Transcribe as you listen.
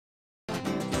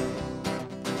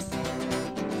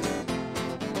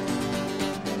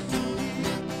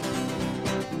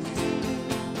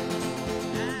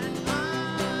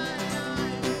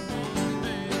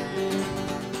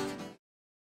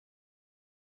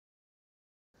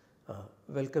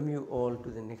Welcome you all to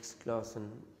the next class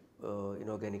on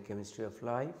inorganic chemistry of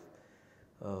life,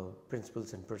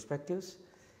 principles and perspectives.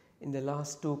 In the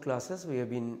last two classes we have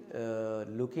been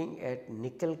looking at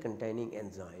nickel containing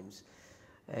enzymes,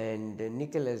 and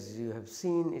nickel, as you have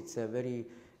seen, it is a very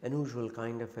unusual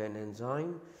kind of an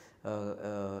enzyme,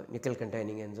 nickel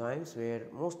containing enzymes, where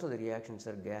most of the reactions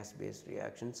are gas based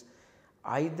reactions,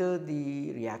 either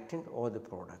the reactant or the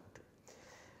product.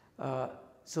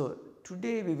 So,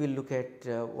 today we will look at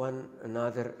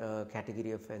another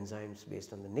category of enzymes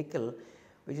based on the nickel,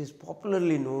 which is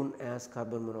popularly known as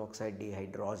carbon monoxide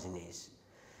dehydrogenase.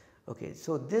 Okay,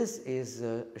 so this is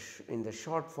in the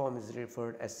short form is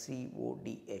referred as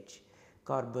CODH,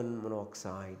 carbon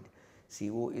monoxide.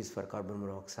 CO is for carbon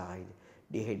monoxide,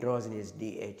 dehydrogenase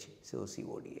DH, so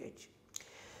CODH.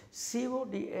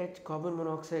 CODH, carbon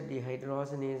monoxide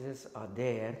dehydrogenases, are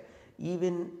there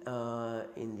even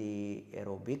in the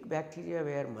aerobic bacteria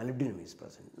where molybdenum is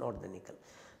present, not the nickel.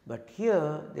 But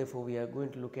here, therefore, we are going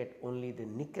to look at only the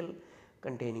nickel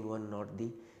containing one, not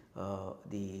the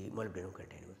molybdenum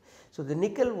containing one. So, the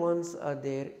nickel ones are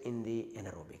there in the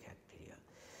anaerobic bacteria.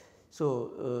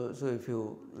 So, if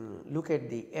you look at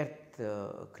the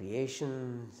earth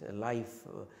creation, life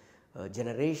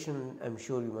generation, I am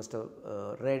sure you must have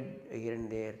read here and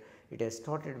there. It has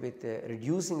started with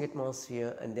reducing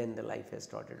atmosphere, and then the life has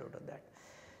started out of that.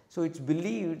 So, it is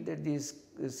believed that these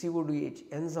CODH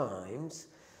enzymes,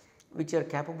 which are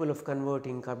capable of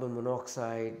converting carbon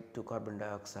monoxide to carbon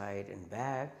dioxide and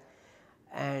back,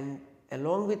 and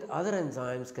along with other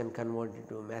enzymes can convert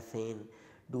into methane,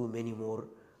 do many more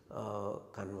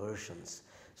conversions.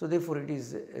 So, therefore, it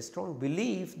is a strong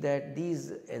belief that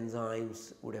these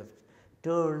enzymes would have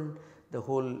turned the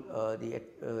whole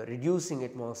reducing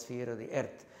atmosphere of the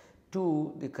earth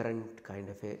to the current kind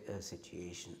of a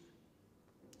situation.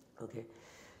 Okay.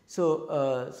 So,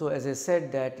 as I said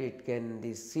that it can,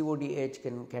 this CODH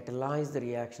can catalyze the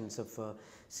reactions of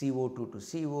CO2 to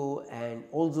CO, and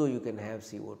also you can have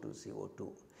CO2 CO2.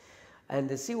 And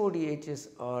the CODHs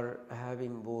are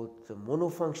having both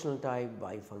monofunctional type,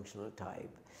 bifunctional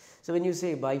type. So, when you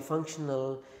say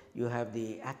bifunctional, you have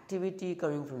the activity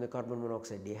coming from the carbon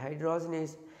monoxide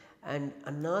dehydrogenase, and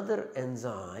another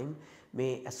enzyme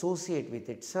may associate with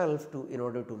itself in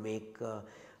order to make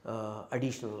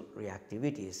additional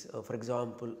reactivities, for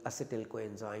example, acetyl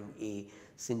coenzyme A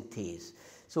synthase.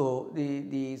 So,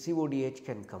 the CODH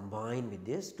can combine with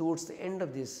this. Towards the end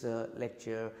of this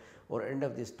lecture or end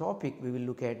of this topic, we will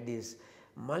look at this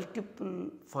multiple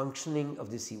functioning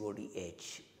of the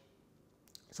CODH.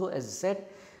 So, as I said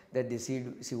that the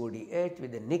CODH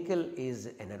with the nickel is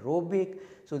anaerobic.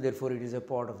 So, therefore, it is a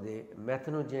part of the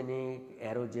methanogenic,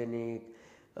 aerogenic,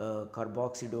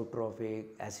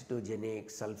 carboxydotrophic, acetogenic,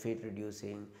 sulfate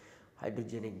reducing,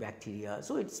 hydrogenic bacteria.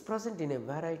 So, it is present in a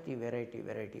variety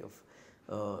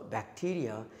of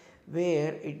bacteria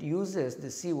where it uses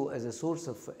the CO as a source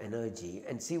of energy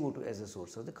and CO2 as a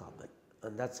source of the carbon,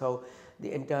 and that is how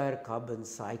the entire carbon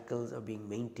cycles are being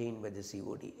maintained by the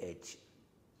CODH.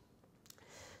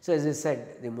 So, as I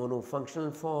said, the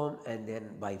monofunctional form and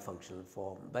then bifunctional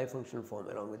form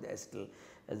along with the acetyl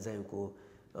enzyme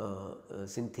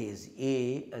synthase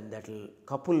A, and that will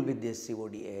couple with this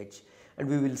CODH, and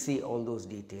we will see all those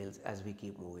details as we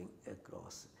keep moving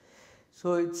across.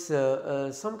 So, it is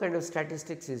some kind of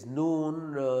statistics is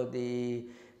known.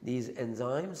 These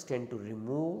enzymes tend to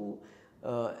remove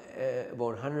about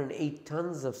 108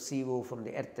 tons of CO from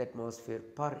the earth atmosphere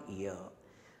per year.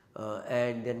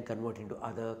 And then convert into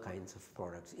other kinds of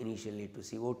products, initially to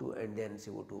CO2 and then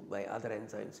CO2 by other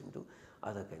enzymes into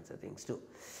other kinds of things too.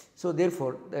 So,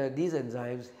 therefore, these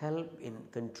enzymes help in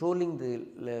controlling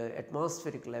the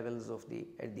atmospheric levels of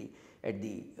at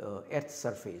the earth's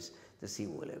surface, the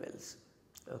CO levels.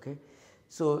 Okay.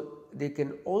 So, they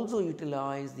can also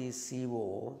utilize the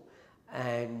CO,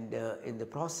 and in the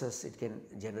process it can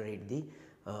generate the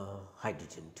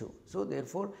hydrogen too. So,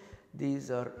 therefore,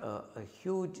 these are a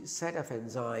huge set of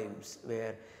enzymes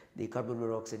where the carbon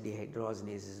monoxide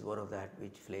dehydrogenase is one of that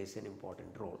which plays an important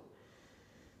role.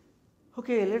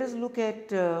 Okay, let us look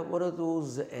at one of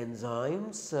those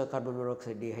enzymes, carbon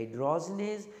monoxide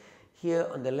dehydrogenase. Here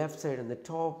on the left side on the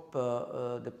top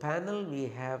the panel, we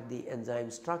have the enzyme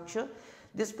structure.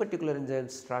 This particular enzyme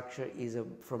structure is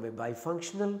from a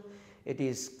bifunctional. It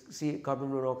is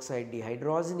carbon monoxide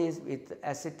dehydrogenase with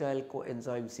acetyl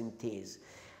coenzyme synthase.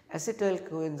 Acetyl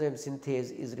coenzyme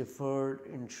synthase is referred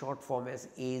in short form as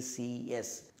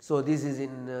ACS. So, this is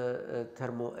in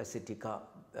Thermoacetica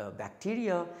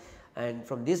bacteria, and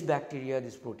from this bacteria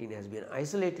this protein has been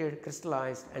isolated,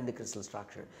 crystallized, and the crystal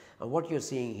structure. And what you are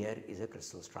seeing here is a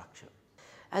crystal structure.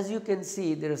 As you can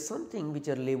see, there is something which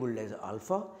are labeled as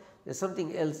alpha, there is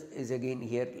something else is again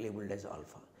here labeled as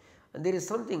alpha, and there is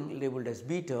something labeled as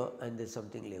beta, and there is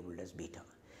something labeled as beta.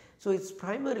 So, it is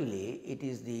primarily it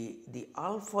is the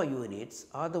alpha units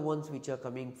are the ones which are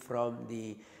coming from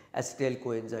the acetyl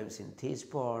coenzyme synthase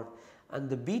part, and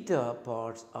the beta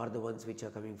parts are the ones which are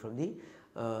coming from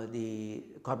the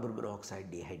carbon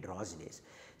monoxide dehydrogenase.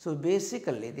 So,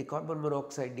 basically the carbon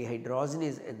monoxide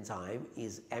dehydrogenase enzyme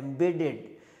is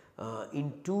embedded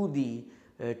into the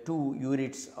 2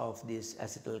 units of this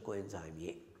acetyl coenzyme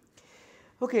A.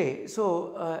 Okay,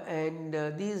 so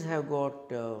these have got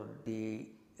the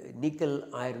nickel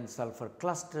iron sulfur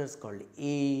clusters called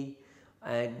A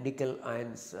and nickel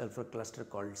iron sulfur cluster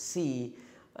called C,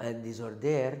 and these are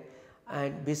there.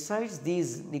 And besides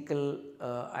these nickel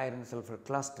iron sulfur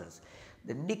clusters,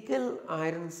 the nickel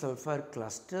iron sulfur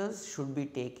clusters should be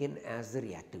taken as the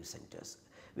reactive centers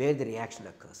where the reaction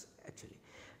occurs actually.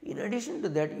 In addition to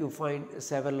that, you find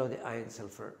several of the iron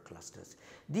sulfur clusters.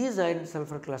 These iron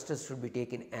sulfur clusters should be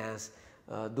taken as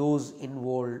those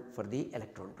involved for the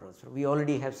electron transfer. We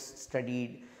already have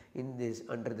studied in this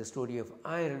under the story of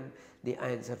iron, the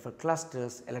iron sulfur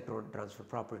clusters, electron transfer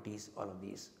properties, all of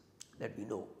these that we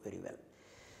know very well.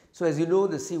 So, as you know,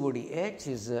 the CODH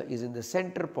is in the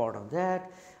center part of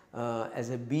that as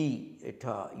a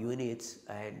beta units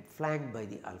and flanked by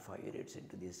the alpha units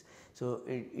into this. So,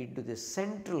 into the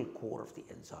central core of the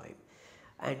enzyme,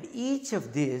 and each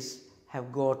of these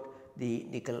have got the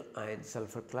nickel iron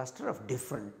sulfur cluster of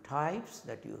different types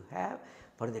that you have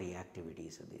for the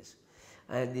reactivities of this.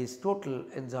 And this total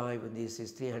enzyme in this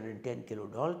is 310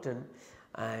 kilodalton,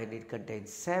 and it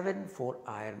contains 7 4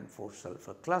 iron 4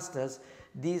 sulfur clusters.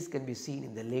 These can be seen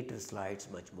in the later slides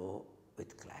much more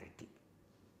with clarity,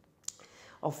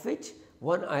 of which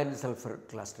one iron sulfur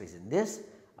cluster is in this,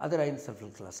 other iron sulfur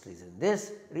cluster is in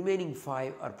this, remaining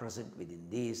 5 are present within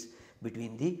these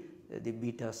between the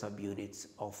beta subunits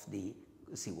of the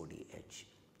CODH.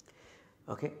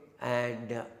 Okay.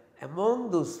 And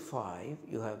among those 5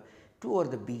 you have 2 are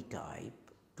the B type,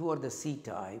 2 are the C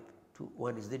type,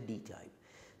 1 is the D type.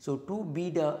 So, 2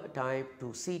 beta type,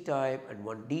 2 C type and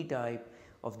 1 D type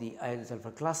of the iron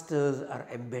sulfur clusters are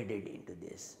embedded into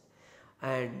this.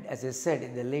 And as I said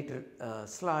in the later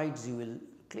slides, you will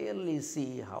clearly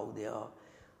see how they are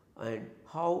and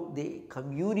how they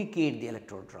communicate the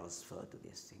electron transfer to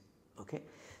this thing. Okay.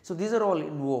 So, these are all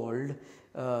involved.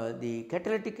 The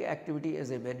catalytic activity,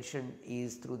 as I mentioned,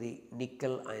 is through the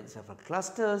nickel iron sulfur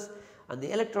clusters, and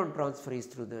the electron transfer is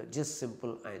through the just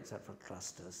simple iron sulfur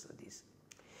clusters of these.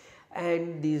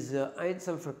 And these iron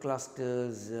sulfur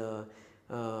clusters,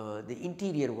 the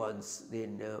interior ones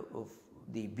then of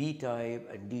the B type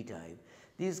and D type,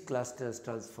 these clusters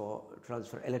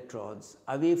transfer electrons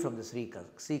away from the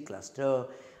C cluster,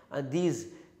 and these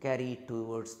carry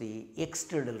towards the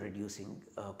external reducing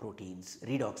proteins,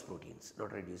 redox proteins,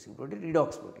 not reducing protein,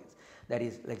 redox proteins, that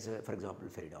is like for example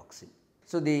ferredoxin.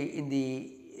 So, in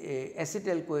the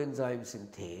acetyl coenzyme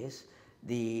synthase,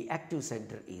 the active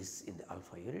center is in the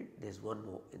alpha unit, there is one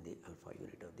more in the alpha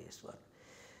unit of this one.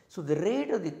 So, the rate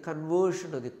of the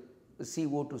conversion of the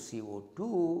CO to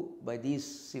CO2 by these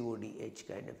CODH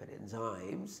kind of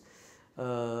enzymes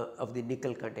of the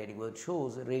nickel containing one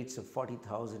shows rates of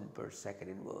 40,000 per second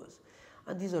inverse,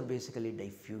 and these are basically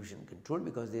diffusion controlled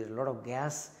because there is a lot of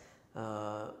gas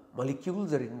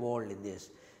molecules are involved in this.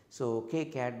 So,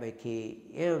 kcat by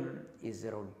km is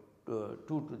around 2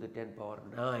 to the 10 power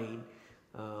 9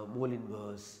 mole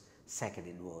inverse second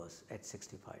inverse at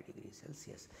 65 degrees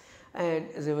Celsius. And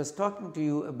as I was talking to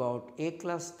you about A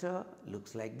cluster,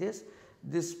 looks like this.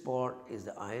 This part is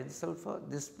the iron sulfur,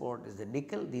 this part is the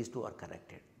nickel, these two are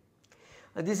connected.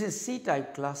 This is C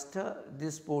type cluster,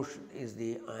 this portion is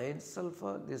the iron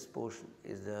sulfur, this portion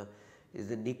is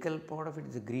the nickel part of it,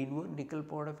 is the green one, nickel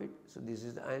part of it. So, this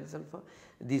is the iron sulfur,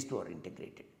 these two are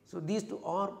integrated. So, these two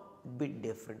are bit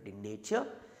different in nature,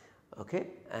 okay,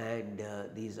 and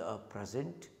these are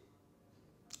present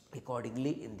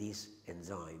accordingly in these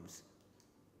enzymes.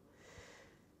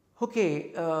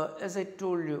 Okay, as I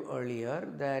told you earlier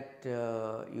that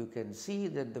you can see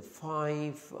that the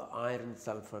 5 iron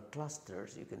sulfur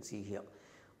clusters you can see here,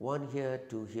 1 here,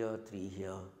 2 here, 3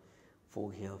 here,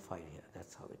 4 here, 5 here, that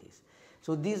is how it is.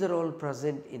 So, these are all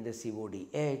present in the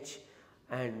CODH,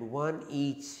 and 1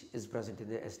 each is present in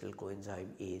the acetyl coenzyme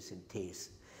A synthase.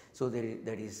 So,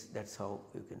 that is how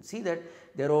you can see that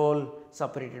they are all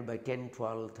separated by 10,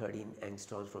 12, 13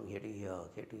 angstroms from here to here,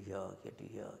 here to here, here to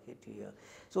here, here to here.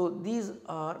 So, these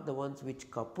are the ones which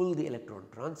couple the electron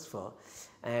transfer,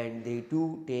 and they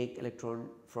do take electron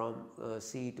from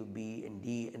C to B and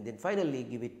D, and then finally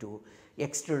give it to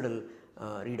external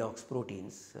redox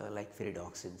proteins like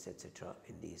ferredoxins, etc.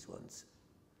 in these ones.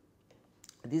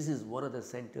 This is one of the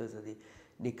centers of the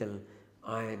nickel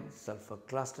iron sulfur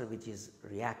cluster, which is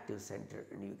reactive center,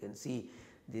 and you can see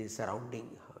the surrounding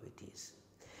how it is.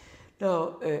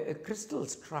 Now, a crystal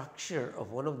structure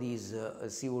of one of these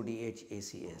CODH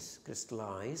ACS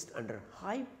crystallized under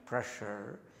high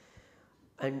pressure,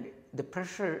 and the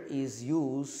pressure is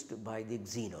used by the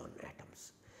xenon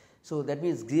atoms. So, that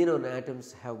means xenon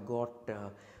atoms have got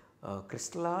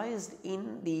crystallized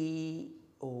in the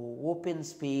open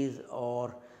space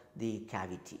or the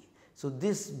cavity. So,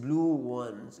 this blue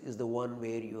one is the one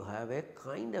where you have a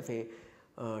kind of a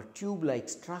tube like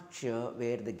structure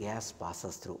where the gas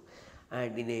passes through,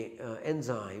 and in a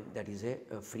enzyme that is a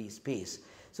free space.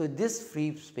 So, this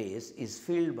free space is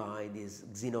filled by these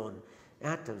xenon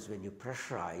atoms when you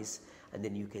pressurize, and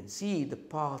then you can see the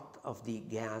path of the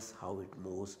gas, how it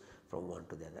moves from one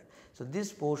to the other. So,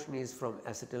 this portion is from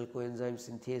acetyl coenzyme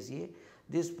synthase,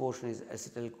 this portion is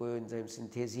acetyl coenzyme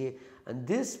synthase, and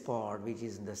this part which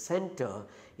is in the center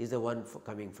is the one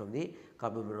coming from the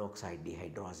carbon monoxide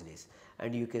dehydrogenase,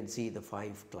 and you can see the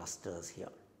 5 clusters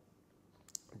here,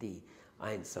 the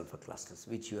iron sulfur clusters,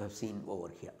 which you have seen over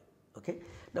here. Okay.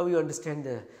 Now, you understand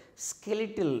the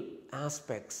skeletal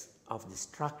aspects of the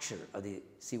structure of the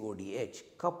CODH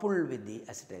coupled with the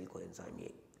acetyl coenzyme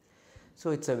A.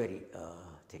 So, it is a very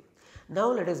thing.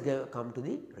 Now, let us come to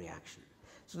the reaction.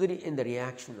 So, in the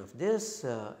reaction of this,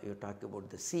 you talk about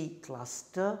the C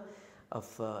cluster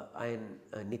of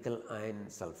nickel iron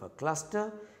sulfur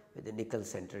cluster with the nickel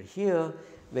center here.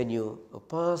 When you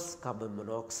pass carbon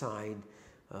monoxide,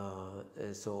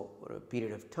 so for a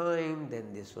period of time,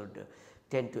 then this would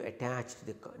tend to attach to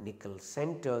the nickel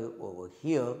center over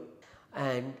here,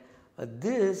 and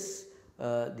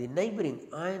the neighboring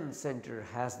iron center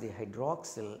has the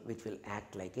hydroxyl, which will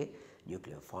act like a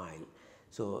nucleophile.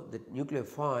 So, the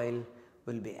nucleophile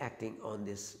will be acting on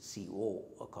this CO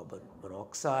or carbon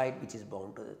monoxide, which is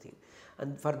bound to the thing,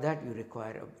 and for that you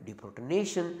require a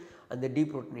deprotonation, and the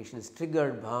deprotonation is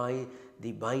triggered by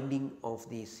the binding of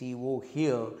the CO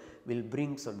here will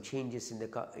bring some changes in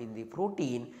the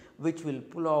protein, which will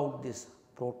pull out this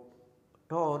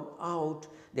proton out.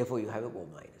 Therefore, you have a O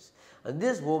minus, and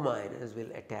this O minus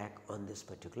will attack on this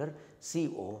particular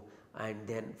CO and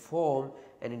then form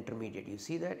an intermediate. You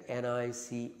see that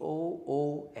NiCOOFe.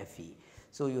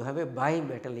 So, you have a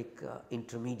bimetallic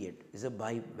intermediate, is a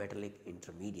bimetallic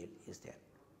intermediate is there.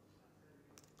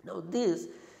 Now, this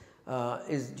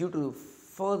is due to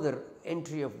further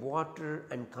entry of water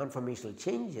and conformational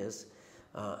changes,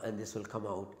 and this will come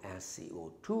out as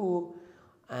CO2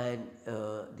 and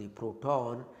the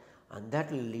proton, and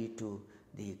that will lead to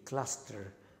the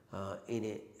cluster in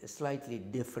a slightly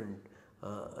different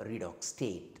redox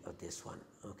state of this one.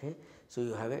 Okay. So,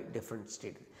 you have a different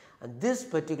state, and this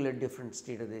particular different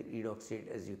state of the redox state,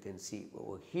 as you can see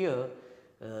over here.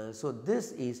 So,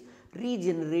 this is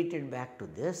regenerated back to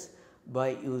this by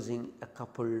using a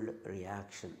coupled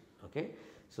reaction. Okay.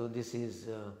 So, this is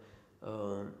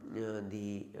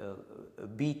the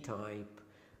B type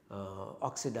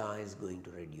oxidized going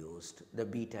to reduced, the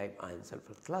B type iron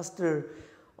sulfur cluster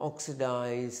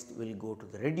oxidized will go to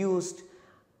the reduced,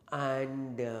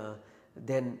 and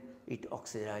then it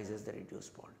oxidizes the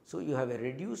reduced part. So, you have a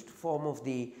reduced form of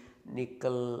the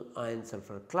nickel iron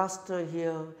sulfur cluster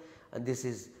here, and this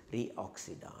is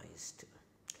reoxidized.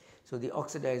 So, the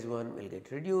oxidized one will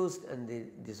get reduced, and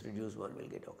this reduced one will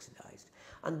get oxidized,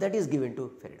 and that is given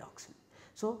to ferredoxin.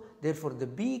 So, therefore, the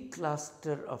B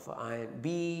cluster of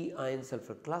B iron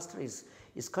sulfur cluster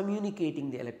is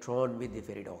communicating the electron with the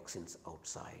ferredoxins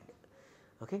outside.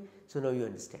 Okay. So, now you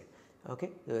understand.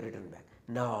 Okay. You return back.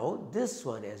 Now, this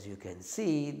one, as you can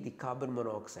see, the carbon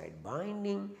monoxide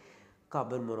binding,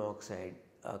 carbon monoxide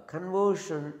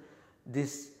conversion,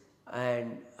 this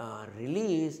and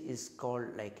release is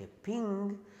called like a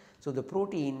ping. So, the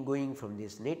protein going from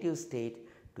this native state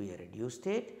to a reduced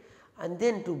state, and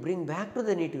then to bring back to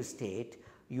the native state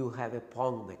you have a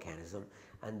Pong mechanism,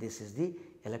 and this is the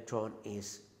electron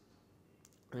is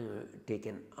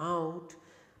taken out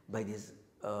by this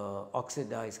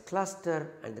oxidized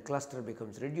cluster, and the cluster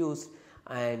becomes reduced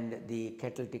and the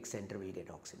catalytic center will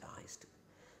get oxidized.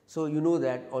 So, you know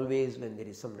that always when there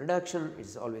is some reduction, it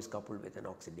is always coupled with an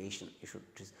oxidation. You should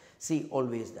see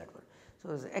always that one.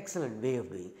 So, it is an excellent way of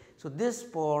doing. So, this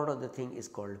part of the thing is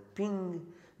called ping,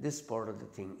 this part of the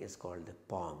thing is called the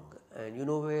Pong, and you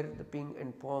know where the ping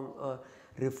and Pong are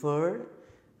referred.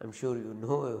 I am sure you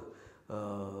know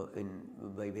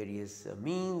by various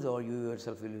means, or you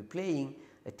yourself will be playing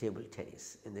a table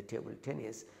tennis. In the table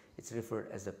tennis, it is referred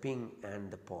as the ping and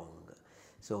the Pong.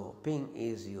 So, ping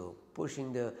is you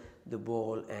pushing the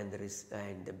ball and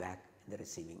the back the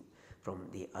receiving from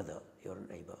the other your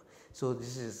neighbor. So,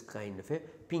 this is kind of a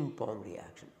ping pong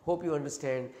reaction. Hope you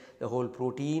understand the whole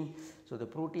protein. So, the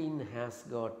protein has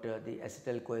got the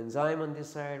acetyl coenzyme on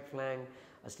this side flank,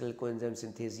 acetyl coenzyme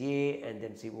synthase A, and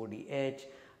then CODH,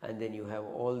 and then you have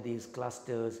all these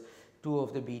clusters, 2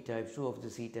 of the B types, 2 of the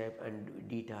C type and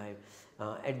D type.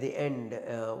 At the end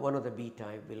one of the B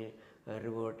type will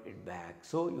revert it back.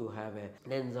 So, you have an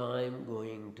enzyme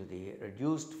going to the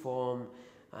reduced form,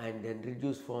 and then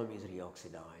reduced form is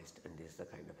reoxidized, and this is the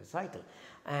kind of a cycle.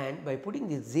 And by putting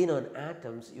the xenon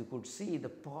atoms, you could see the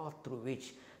path through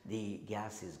which the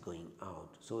gas is going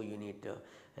out. So, you need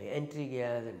entry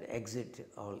gas and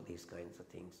exit, all these kinds of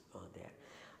things are there,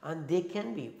 and they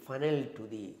can be funneled to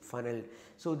the funnel.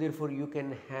 So, therefore, you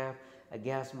can have a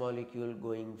gas molecule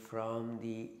going from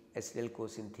the acetyl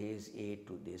co-synthase A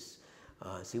to this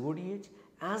CODH,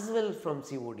 as well from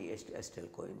CODH to acetyl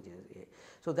coenzyme A.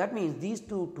 So, that means these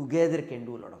two together can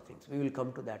do a lot of things. We will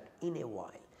come to that in a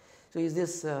while. So, is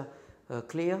this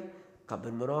clear?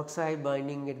 Carbon monoxide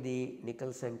binding at the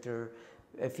nickel center,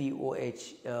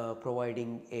 FeOH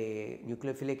providing a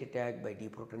nucleophilic attack by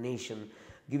deprotonation,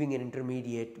 giving an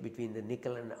intermediate between the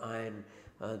nickel and iron.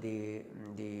 The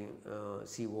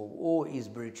COO is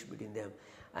bridged between them,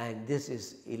 and this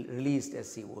is released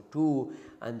as CO2,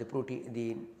 and the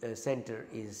protein, the center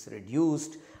is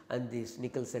reduced, and this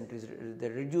nickel center is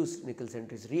the reduced nickel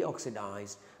center is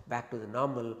reoxidized back to the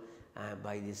normal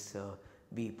by this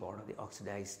B part of the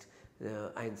oxidized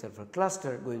iron sulfur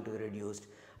cluster going to the reduced,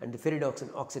 and the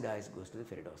ferridoxin oxidized goes to the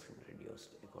ferridoxin reduced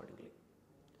accordingly.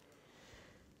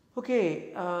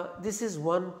 Okay, this is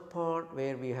one part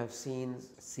where we have seen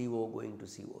CO going to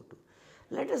CO2.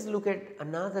 Let us look at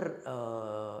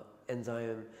another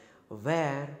enzyme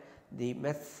where the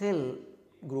methyl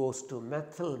goes to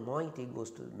methyl moiety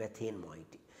goes to methane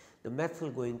moiety, the methyl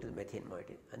going to the methane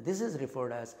moiety, and this is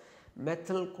referred as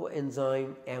methyl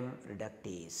coenzyme M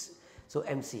reductase. So,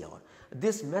 MCR.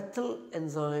 This methyl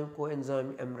enzyme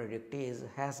coenzyme M reductase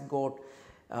has got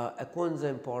a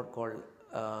coenzyme part called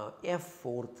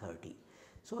F430.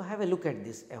 So, have a look at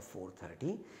this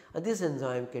F430. This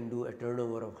enzyme can do a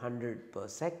turnover of 100 per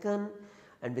second,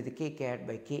 and with the kcat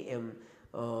by Km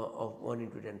of 1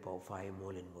 into 10 power 5 mole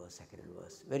inverse second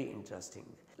inverse. Very interesting.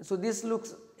 So, this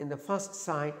looks in the first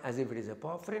sight as if it is a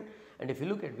porphyrin, and if you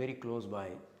look at very close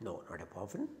by, no, not a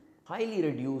porphyrin, highly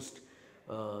reduced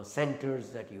centers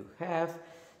that you have.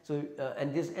 So,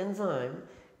 and this enzyme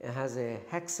has a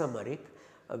hexameric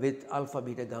with alpha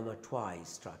beta gamma twice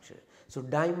structure. So,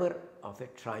 dimer of a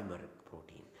trimeric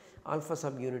protein, alpha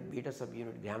subunit, beta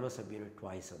subunit, gamma subunit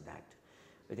twice of that,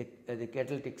 with the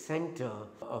catalytic center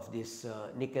of this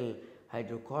nickel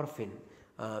hydrochlorophene,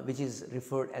 which is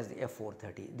referred as the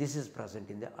F430. This is present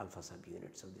in the alpha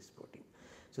subunits of this protein.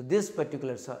 So, this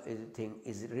particular thing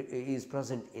is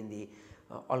present in the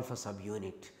alpha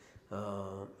subunit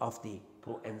of the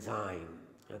proenzyme.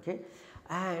 Okay.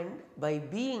 And by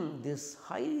being this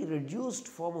highly reduced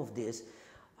form of this,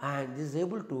 and this is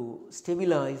able to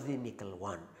stabilize the nickel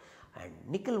 1, and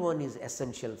nickel 1 is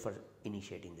essential for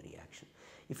initiating the reaction.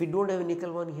 If we do not have a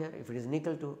nickel 1 here, if it is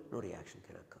nickel 2, no reaction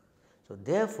can occur. So,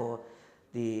 therefore,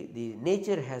 the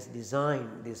nature has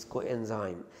designed this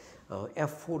coenzyme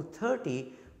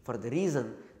F430 for the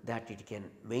reason that it can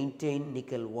maintain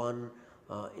nickel 1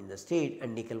 in the state,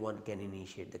 and nickel 1 can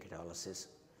initiate the catalysis.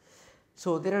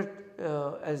 So, there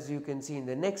are as you can see in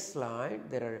the next slide,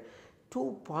 there are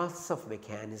 2 paths of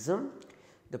mechanism.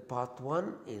 The path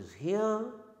 1 is here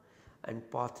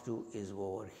and path 2 is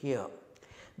over here.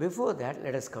 Before that,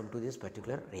 let us come to this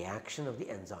particular reaction of the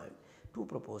enzyme, 2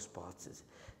 proposed paths.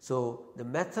 So, the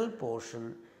methyl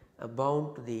portion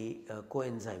bound to the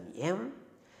coenzyme M,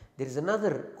 there is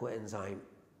another coenzyme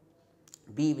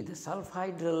B with the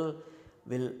sulfhydryl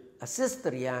will assist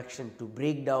the reaction to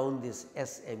break down this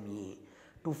SME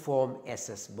to form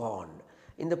SS bond.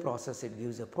 In the process, it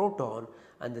gives a proton,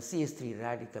 and the CH3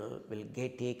 radical will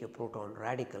take a proton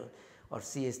radical, or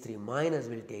CH3 minus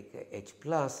will take a H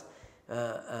plus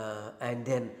and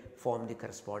then form the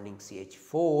corresponding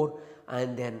CH4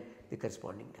 and then the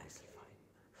corresponding disulfide.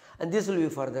 And this will be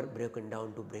further broken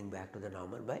down to bring back to the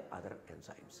normal by other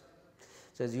enzymes.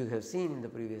 So, as you have seen in the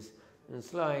previous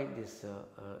slide, this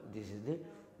is the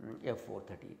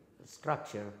F430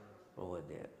 structure over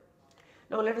there.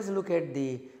 Now, let us look at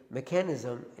the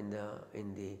mechanism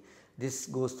this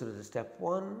goes through the step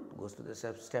 1, goes to the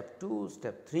step 2,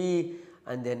 step 3,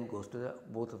 and then goes to the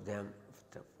both of them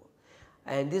step 4.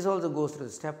 And this also goes through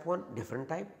the step 1 different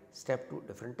type, step 2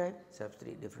 different type, step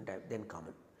 3 different type, then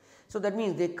common. So, that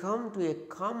means they come to a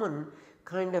common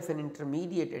kind of an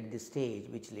intermediate at this stage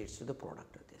which leads to the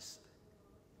product of this.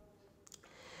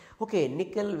 Okay,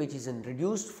 nickel which is in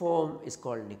reduced form is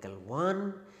called nickel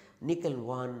 1. Nickel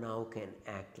 1 now can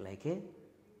act like a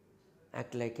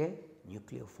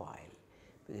nucleophile.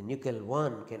 The nickel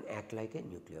 1 can act like a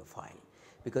nucleophile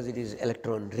because it is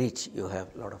electron rich, you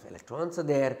have a lot of electrons are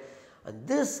there, and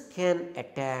this can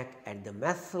attack at the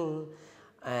methyl,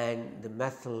 and the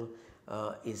methyl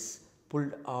is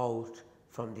pulled out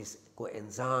from this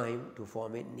coenzyme to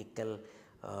form a nickel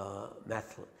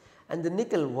methyl, and the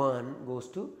nickel 1 goes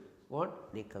to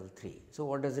what? Nickel 3. So,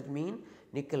 what does it mean?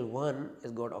 Nickel 1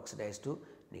 has got oxidized to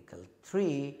nickel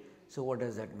 3. So, what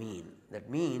does that mean? That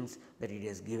means that it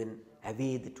has given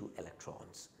away the 2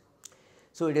 electrons.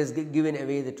 So, it has given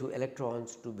away the 2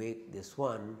 electrons to make this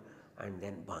one and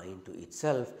then bind to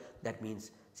itself. That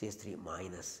means CH3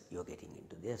 minus you are getting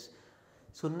into this.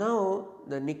 So, now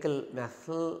the nickel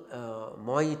methyl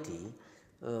moiety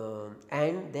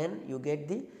and then you get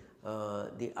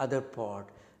the other part,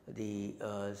 the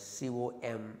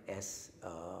COMS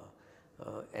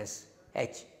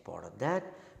SH part of that,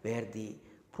 where the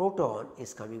proton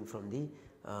is coming from the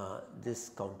this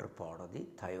counterpart of the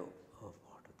thio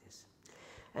part of this.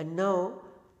 And now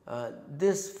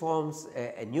this forms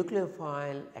a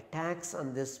nucleophile, attacks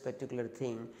on this particular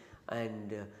thing,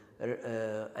 and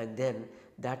then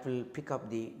that will pick up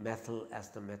the methyl as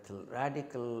the methyl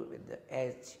radical with the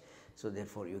H. So,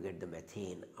 therefore, you get the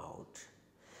methane out.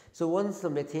 So, once the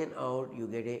methane out, you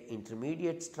get a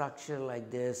intermediate structure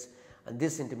like this, and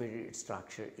this intermediate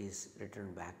structure is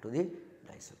returned back to the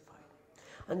disulfide,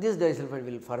 and this disulfide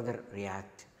will further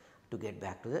react to get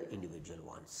back to the individual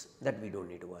ones, that we do not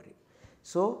need to worry.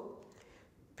 So,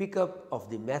 pickup of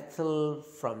the methyl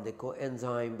from the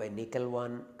coenzyme by nickel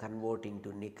 1 converting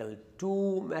to nickel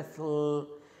 2 methyl,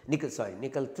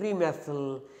 nickel 3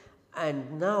 methyl,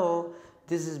 and now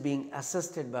this is being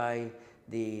assisted by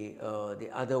the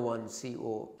other one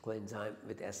CO coenzyme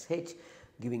with SH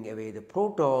giving away the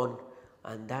proton,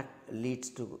 and that leads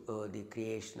to the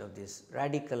creation of this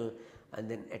radical, and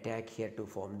then attack here to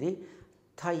form the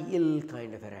thiol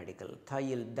kind of a radical,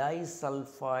 thiol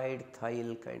disulfide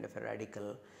thiol kind of a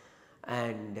radical,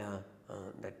 and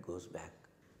that goes back.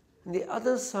 On the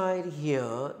other side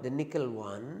here, the nickel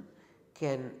 1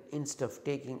 can, instead of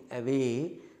taking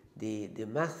away the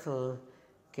methyl,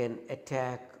 can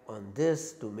attack on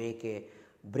this to make a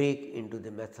break into the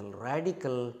methyl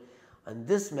radical, and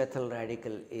this methyl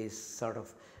radical is sort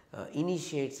of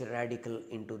initiates a radical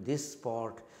into this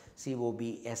spot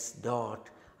COBS dot,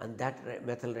 and that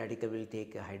methyl radical will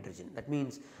take a hydrogen. That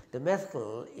means the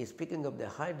methyl is picking up the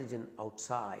hydrogen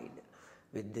outside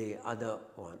with the other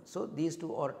one. So, these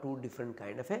two are two different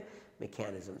kind of a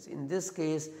mechanisms. In this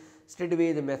case, straight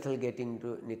away the methyl getting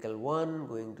to nickel 1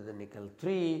 going to the nickel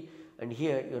 3, and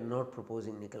here you are not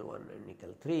proposing nickel 1 and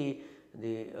nickel 3,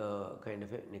 the kind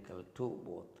of a nickel 2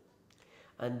 both.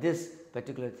 And this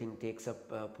particular thing takes up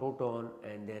proton,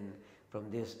 and then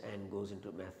from this and goes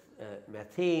into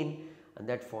methane, and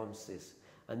that forms this,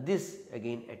 and this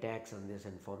again attacks on this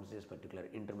and forms this particular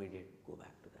intermediate, go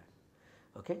back to that.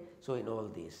 Okay. So, in all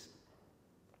these,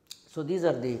 so these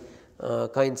are the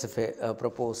kinds of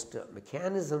proposed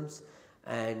mechanisms,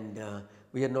 and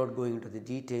we are not going into the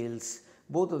details.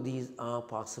 Both of these are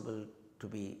possible to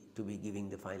be giving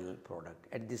the final product.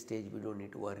 At this stage, we do not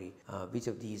need to worry which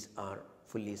of these are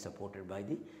fully supported by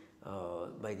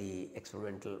the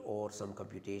experimental or some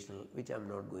computational, which I am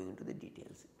not going into the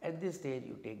details. At this stage,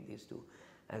 you take these two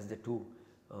as the two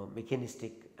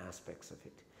mechanistic aspects of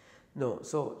it. No,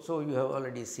 so you have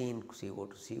already seen CO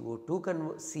to CO2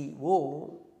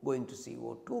 CO going to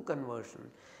CO2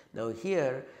 conversion. Now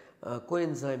here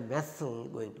coenzyme methyl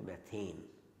going to methane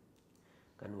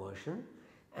conversion,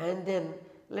 and then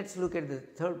let us look at the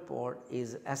third part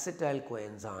is acetyl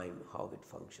coenzyme, how it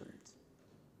functions.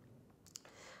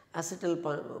 Acetyl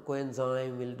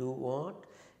coenzyme will do what?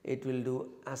 It will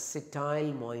do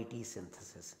acetyl moiety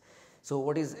synthesis. So,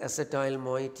 what is acetyl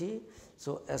moiety?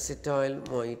 So, acetyl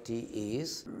moiety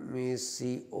is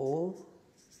COCH3.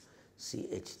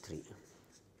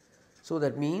 So,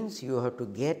 that means you have to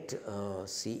get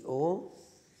CO,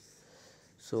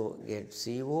 so get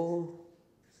CO,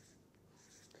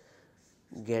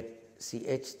 get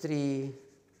CH3,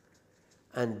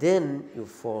 and then you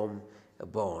form a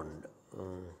bond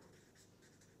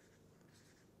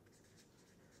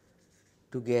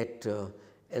to get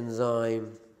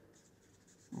enzyme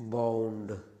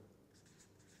bound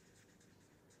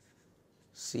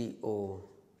CO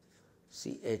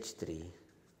CH3,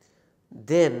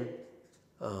 then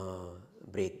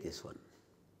break this one,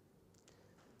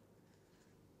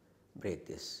 break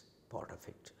this part of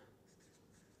it.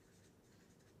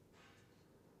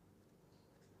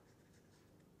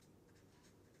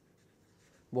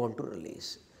 bond to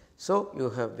release. So, you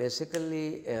have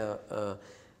basically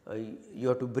you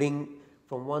have to bring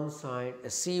from one side a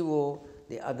CO,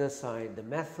 the other side the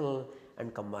methyl,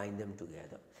 and combine them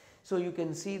together. So, you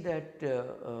can see that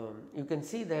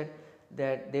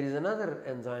that there is another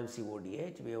enzyme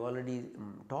CODH. We have already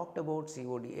talked about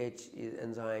CODH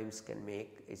enzymes can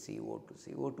make a CO to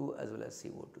CO2 as well as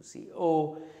CO to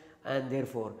CO, and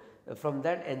therefore, from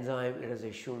that enzyme let us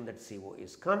assume that CO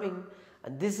is coming,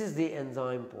 and this is the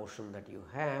enzyme portion that you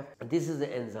have. This is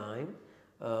the enzyme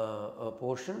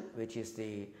portion, which is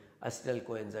the acetyl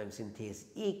coenzyme synthase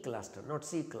A cluster, not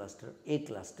C cluster, A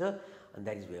cluster, and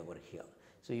that is way over here.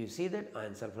 So, you see that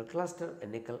iron sulfur cluster, a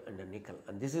nickel and a nickel,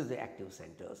 and this is the active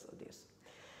centers of this.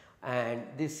 And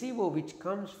the CO which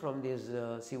comes from this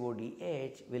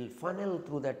CODH will funnel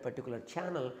through that particular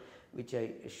channel which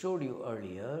I showed you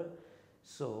earlier.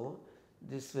 So,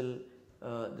 this will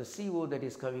the CO that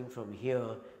is coming from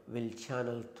here will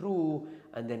channel through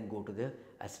and then go to the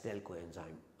acetyl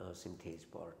coenzyme synthase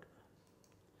part.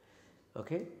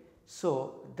 Okay.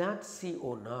 So, that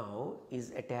CO now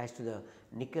is attached to the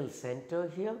nickel center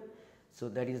here. So,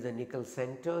 that is the nickel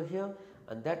center here,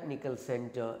 and that nickel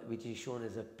center which is shown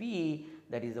as a P,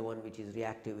 that is the one which is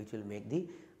reactive, which will make the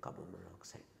carbon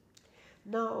monoxide.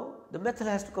 Now, the methyl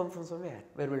has to come from somewhere.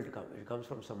 Where will it come? It comes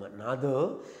from some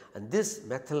another, and this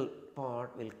methyl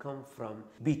part will come from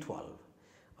B12.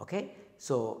 Okay.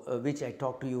 So, which I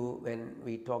talked to you when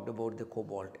we talked about the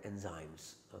cobalt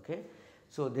enzymes. Okay.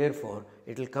 So, therefore,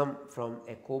 it will come from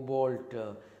a cobalt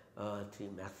 3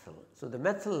 methyl. So, the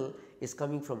methyl is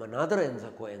coming from another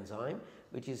coenzyme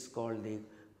which is called the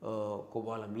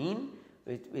cobalamin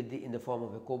in the form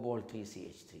of a cobalt 3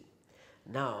 CH3.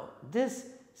 Now, this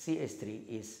CH3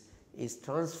 is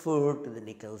transferred to the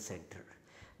nickel center.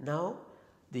 Now,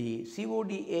 the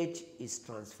CODH is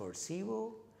transferred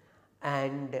CO,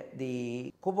 and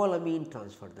the cobalamin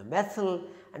transferred the methyl,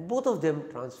 and both of them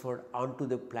transferred onto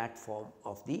the platform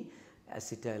of the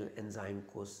acetyl enzyme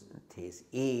synthase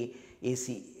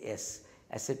ACS,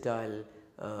 acetyl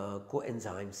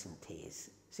coenzyme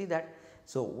synthase. See that?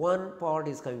 So, one part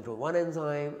is coming from one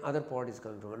enzyme, other part is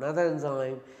coming from another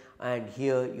enzyme, and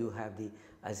here you have the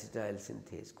acetyl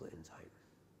synthase coenzyme.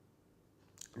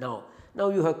 Now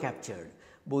you have captured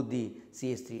both the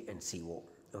CH3 and CO.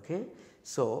 Okay.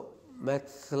 So,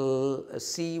 methyl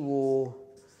CO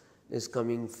is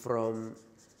coming from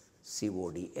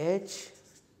CODH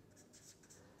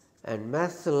and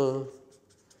methyl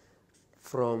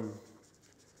from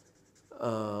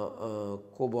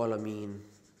cobalamin,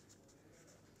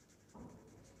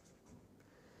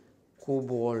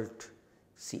 cobalt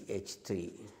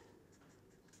CH3.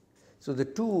 So, the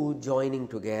two joining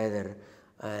together,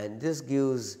 and this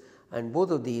gives, and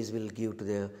both of these will give to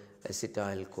the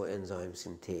acetyl coenzyme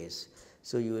synthase.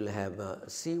 So, you will have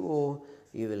CO,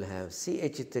 you will have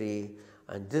CH3,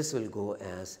 and this will go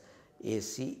as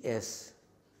ACS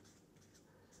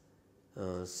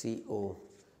CO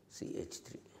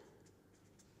CH3.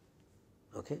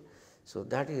 Okay. So,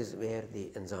 that is where the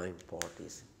enzyme part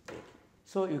is making.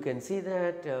 So, you can see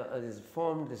that this is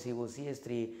formed the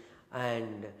COCH3,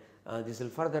 and this will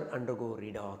further undergo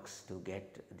redox to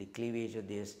get the cleavage of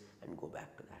this and go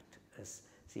back to that as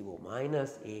CO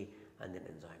minus A and then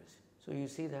enzymes. So, you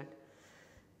see that.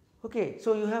 Okay.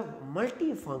 So, you have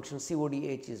multifunction,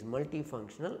 CODH is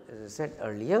multifunctional as I said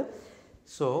earlier.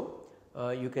 So,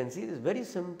 you can see this very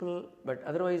simple, but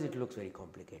otherwise it looks very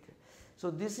complicated. So,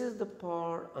 this is the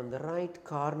part on the right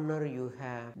corner, you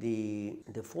have the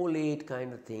folate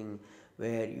kind of thing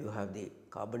where you have the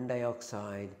carbon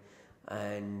dioxide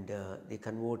and they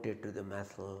convert it to the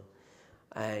methyl,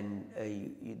 and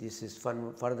this is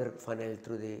further funneled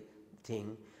through the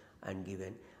thing and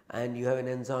given, and you have an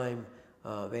enzyme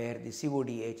where the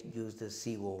CODH gives the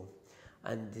CO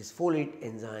and this folate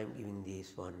enzyme giving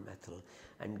this one methyl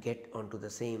and get onto the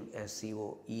same as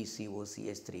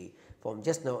ECOCH3 form.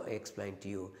 Just now I explained to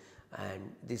you,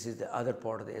 and this is the other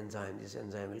part of the enzyme. This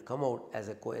enzyme will come out as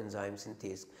a coenzyme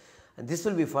synthase, and this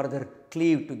will be further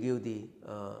cleaved to give the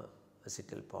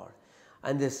acetyl part,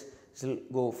 and this will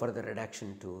go further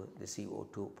reduction to the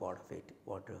CO2 part of it,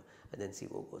 water, and then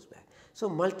CO goes back. So,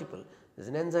 multiple, there is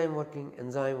an enzyme working,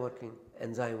 enzyme working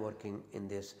in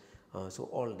this. So,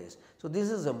 all this. So, this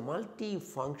is a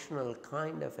multifunctional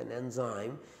kind of an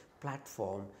enzyme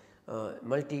platform,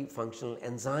 multifunctional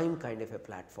enzyme kind of a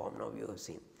platform now you have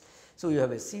seen. So, you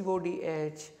have a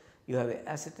CODH, you have a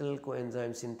acetyl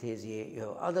coenzyme synthase A, you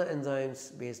have other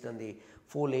enzymes based on the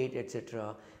folate,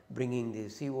 etc., bringing the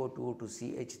CO2 to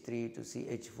CH3 to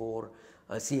CH4,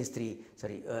 CS3,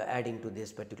 sorry, adding to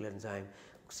this particular enzyme,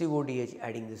 CODH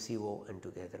adding the CO and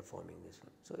together forming this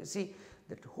one. So, you see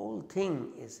that whole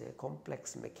thing is a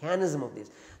complex mechanism of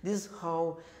this. This is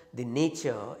how the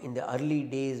nature in the early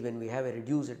days when we have a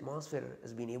reduced atmosphere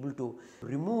has been able to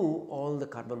remove all the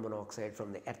carbon monoxide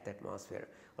from the earth atmosphere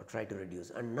or try to reduce,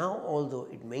 and now although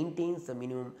it maintains the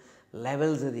minimum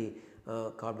levels of the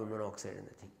carbon monoxide in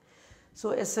the thing.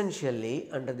 So, essentially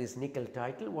under this nickel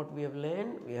title what we have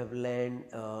learned? We have learned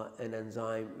an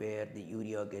enzyme where the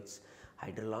urea gets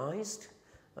hydrolyzed,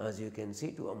 as you can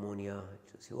see, to ammonia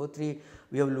to CO3.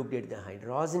 We have looked at the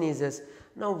hydrogenases.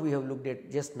 Now we have looked at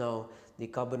just now the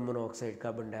carbon monoxide,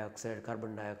 carbon dioxide,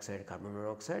 carbon dioxide, carbon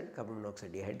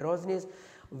monoxide dehydrogenase.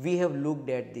 We have looked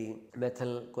at the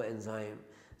methyl coenzyme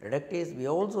reductase. We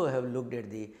also have looked at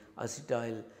the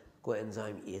acetyl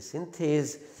coenzyme A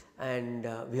synthase, and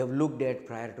we have looked at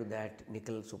prior to that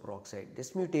nickel superoxide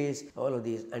dismutase, all of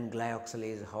these, and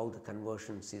glyoxylase, how the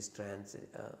conversion cis trans,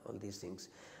 all these things.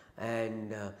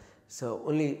 And so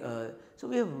we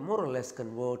have more or less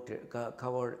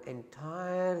covered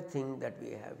entire thing that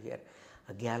we have here,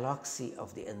 a galaxy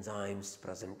of the enzymes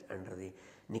present under the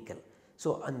nickel.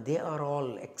 So, and they are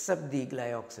all except the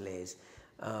glyoxylase,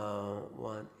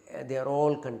 they are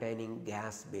all containing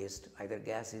gas based, either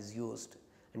gas is used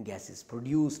and gas is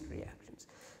produced reactions.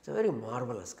 So, very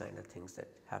marvelous kind of things that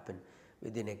happen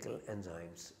with the nickel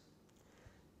enzymes.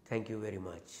 Thank you very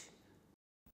much.